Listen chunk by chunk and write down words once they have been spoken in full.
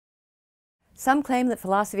Some claim that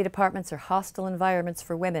philosophy departments are hostile environments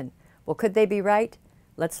for women. Well, could they be right?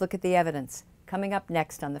 Let's look at the evidence. Coming up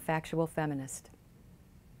next on The Factual Feminist.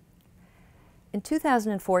 In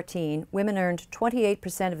 2014, women earned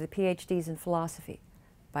 28% of the PhDs in philosophy.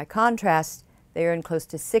 By contrast, they earned close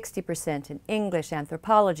to 60% in English,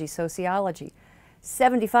 anthropology, sociology,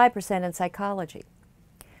 75% in psychology.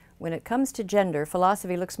 When it comes to gender,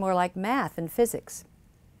 philosophy looks more like math and physics.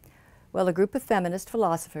 Well, a group of feminist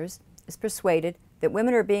philosophers is persuaded that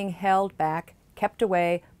women are being held back, kept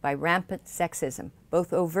away by rampant sexism,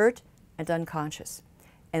 both overt and unconscious.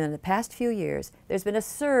 And in the past few years, there's been a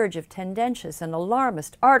surge of tendentious and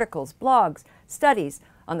alarmist articles, blogs, studies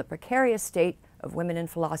on the precarious state of women in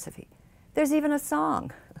philosophy. There's even a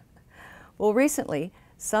song. Well, recently,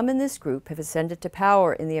 some in this group have ascended to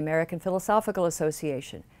power in the American Philosophical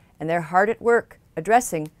Association, and they're hard at work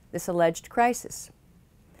addressing this alleged crisis.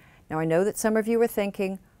 Now, I know that some of you are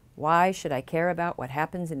thinking, why should I care about what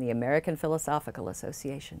happens in the American Philosophical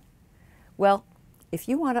Association? Well, if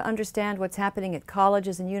you want to understand what's happening at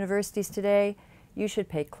colleges and universities today, you should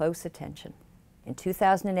pay close attention. In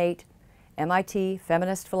 2008, MIT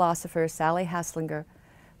feminist philosopher Sally Haslinger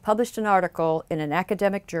published an article in an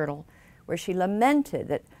academic journal where she lamented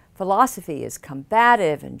that philosophy is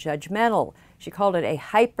combative and judgmental. She called it a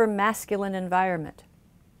hyper-masculine environment.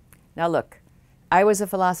 Now look, I was a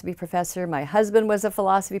philosophy professor, my husband was a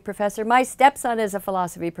philosophy professor, my stepson is a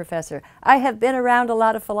philosophy professor. I have been around a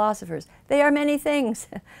lot of philosophers. They are many things,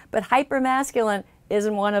 but hyper-masculine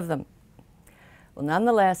isn't one of them. Well,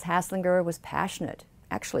 nonetheless, Haslinger was passionate,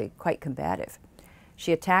 actually quite combative.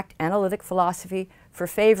 She attacked analytic philosophy for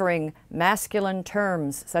favoring masculine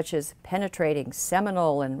terms such as penetrating,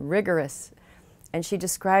 seminal, and rigorous. And she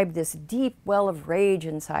described this deep well of rage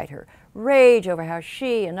inside her, rage over how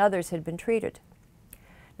she and others had been treated.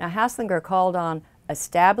 Now, Haslinger called on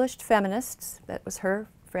established feminists, that was her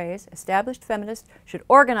phrase, established feminists should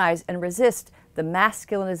organize and resist the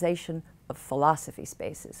masculinization of philosophy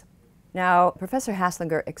spaces. Now, Professor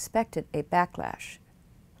Haslinger expected a backlash.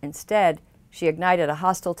 Instead, she ignited a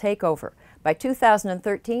hostile takeover. By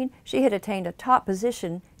 2013, she had attained a top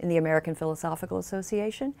position in the American Philosophical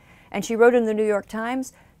Association, and she wrote in the New York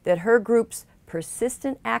Times that her group's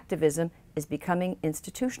persistent activism is becoming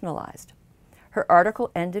institutionalized. Her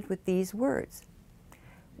article ended with these words: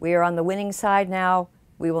 "We are on the winning side now.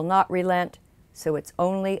 We will not relent, so it's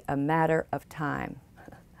only a matter of time."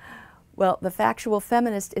 Well, the factual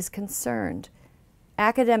feminist is concerned.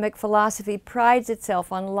 Academic philosophy prides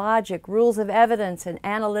itself on logic, rules of evidence, and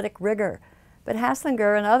analytic rigor. But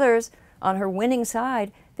Haslinger and others on her winning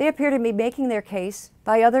side, they appear to be making their case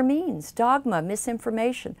by other means: dogma,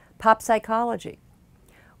 misinformation, pop psychology.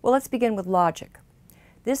 Well, let's begin with logic.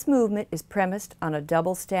 This movement is premised on a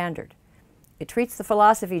double standard. It treats the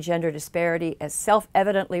philosophy gender disparity as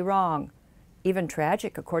self-evidently wrong, even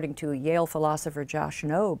tragic, according to Yale philosopher Josh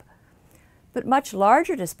Knobe. But much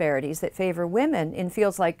larger disparities that favor women in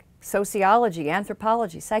fields like sociology,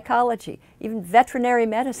 anthropology, psychology, even veterinary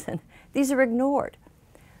medicine, these are ignored.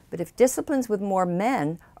 But if disciplines with more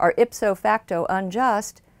men are ipso facto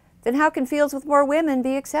unjust, then how can fields with more women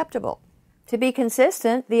be acceptable? To be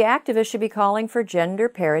consistent, the activists should be calling for gender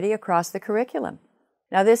parity across the curriculum.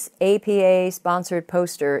 Now, this APA-sponsored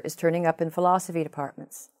poster is turning up in philosophy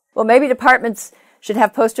departments. Well, maybe departments should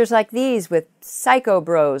have posters like these with psycho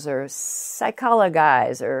bros or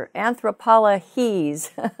psychologies or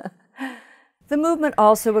anthropologies. The movement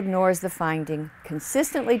also ignores the finding,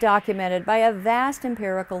 consistently documented by a vast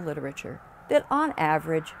empirical literature, that on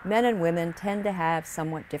average, men and women tend to have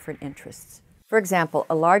somewhat different interests. For example,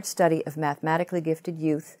 a large study of mathematically gifted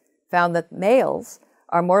youth found that males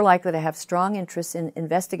are more likely to have strong interests in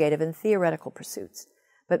investigative and theoretical pursuits.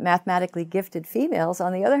 But mathematically gifted females,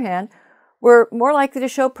 on the other hand, were more likely to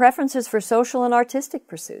show preferences for social and artistic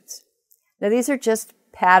pursuits. Now, these are just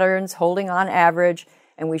patterns holding on average,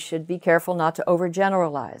 and we should be careful not to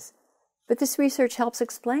overgeneralize. But this research helps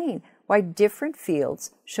explain why different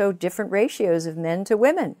fields show different ratios of men to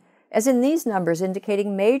women, as in these numbers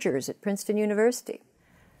indicating majors at Princeton University.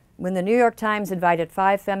 When the New York Times invited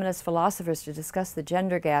 5 feminist philosophers to discuss the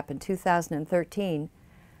gender gap in 2013,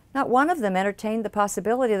 not one of them entertained the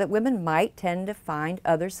possibility that women might tend to find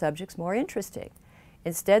other subjects more interesting.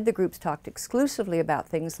 Instead, the groups talked exclusively about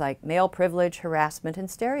things like male privilege, harassment, and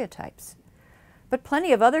stereotypes. But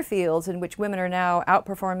plenty of other fields in which women are now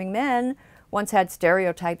outperforming men once had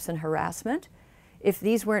stereotypes and harassment. If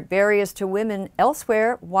these weren't barriers to women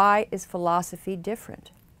elsewhere, why is philosophy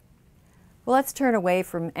different? Well, let's turn away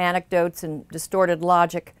from anecdotes and distorted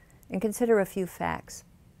logic and consider a few facts.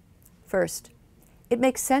 First, It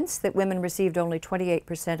makes sense that women received only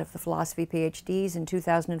 28% of the philosophy PhDs in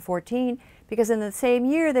 2014 because in the same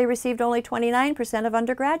year they received only 29% of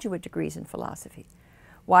undergraduate degrees in philosophy.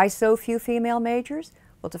 Why so few female majors?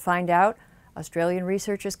 Well, to find out, Australian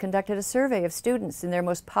researchers conducted a survey of students in their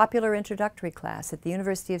most popular introductory class at the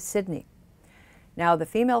University of Sydney. Now, the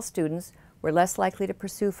female students were less likely to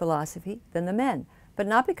pursue philosophy than the men, but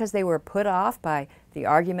not because they were put off by the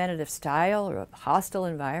argumentative style or a hostile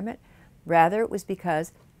environment. Rather, it was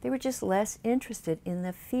because they were just less interested in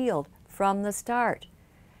the field from the start.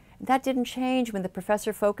 That didn't change when the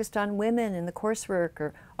professor focused on women in the coursework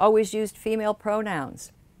or always used female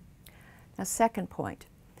pronouns. Now, second point,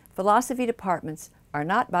 philosophy departments are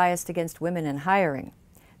not biased against women in hiring.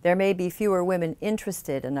 There may be fewer women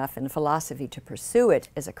interested enough in philosophy to pursue it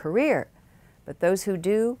as a career, but those who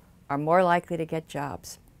do are more likely to get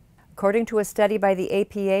jobs. According to a study by the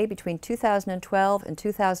APA between 2012 and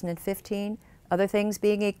 2015, other things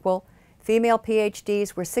being equal, female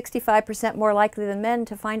PhDs were 65% more likely than men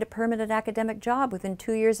to find a permanent academic job within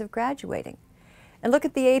 2 years of graduating. And look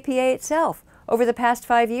at the APA itself. Over the past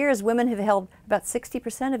 5 years, women have held about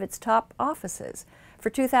 60% of its top offices. For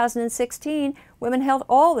 2016, women held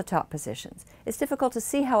all the top positions. It's difficult to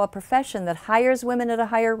see how a profession that hires women at a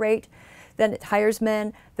higher rate than it hires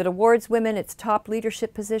men, that awards women its top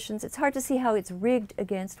leadership positions, it's hard to see how it's rigged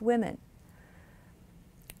against women.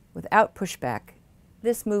 Without pushback,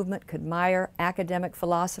 this movement could mire academic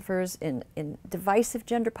philosophers in divisive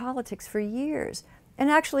gender politics for years and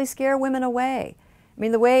actually scare women away. I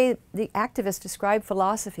mean, the way the activists describe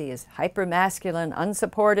philosophy is hyper-masculine,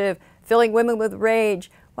 unsupportive, filling women with rage.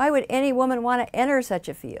 Why would any woman want to enter such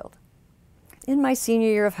a field? In my senior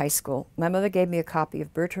year of high school, my mother gave me a copy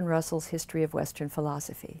of Bertrand Russell's History of Western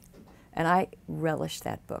Philosophy, and I relished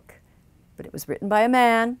that book. But it was written by a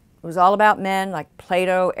man. It was all about men like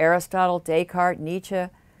Plato, Aristotle, Descartes, Nietzsche.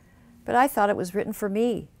 But I thought it was written for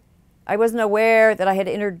me. I wasn't aware that I had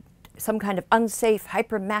entered some kind of unsafe,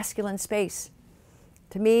 hyper-masculine space.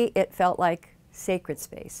 To me, it felt like sacred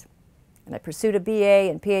space. And I pursued a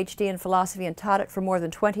BA and PhD in philosophy and taught it for more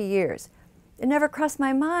than 20 years. It never crossed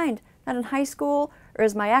my mind, not in high school or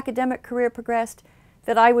as my academic career progressed,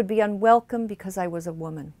 that I would be unwelcome because I was a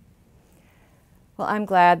woman. Well, I'm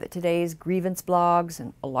glad that today's grievance blogs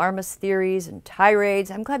and alarmist theories and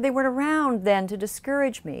tirades, I'm glad they weren't around then to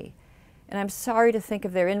discourage me. And I'm sorry to think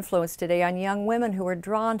of their influence today on young women who are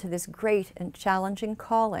drawn to this great and challenging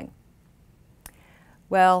calling.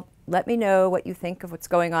 Well, let me know what you think of what's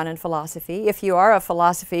going on in philosophy. If you are a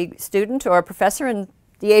philosophy student or a professor and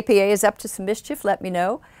the APA is up to some mischief, let me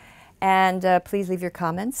know. And please leave your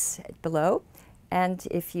comments below. And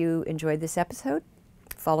if you enjoyed this episode,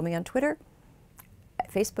 follow me on Twitter,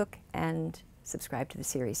 Facebook, and subscribe to the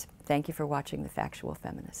series. Thank you for watching The Factual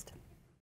Feminist.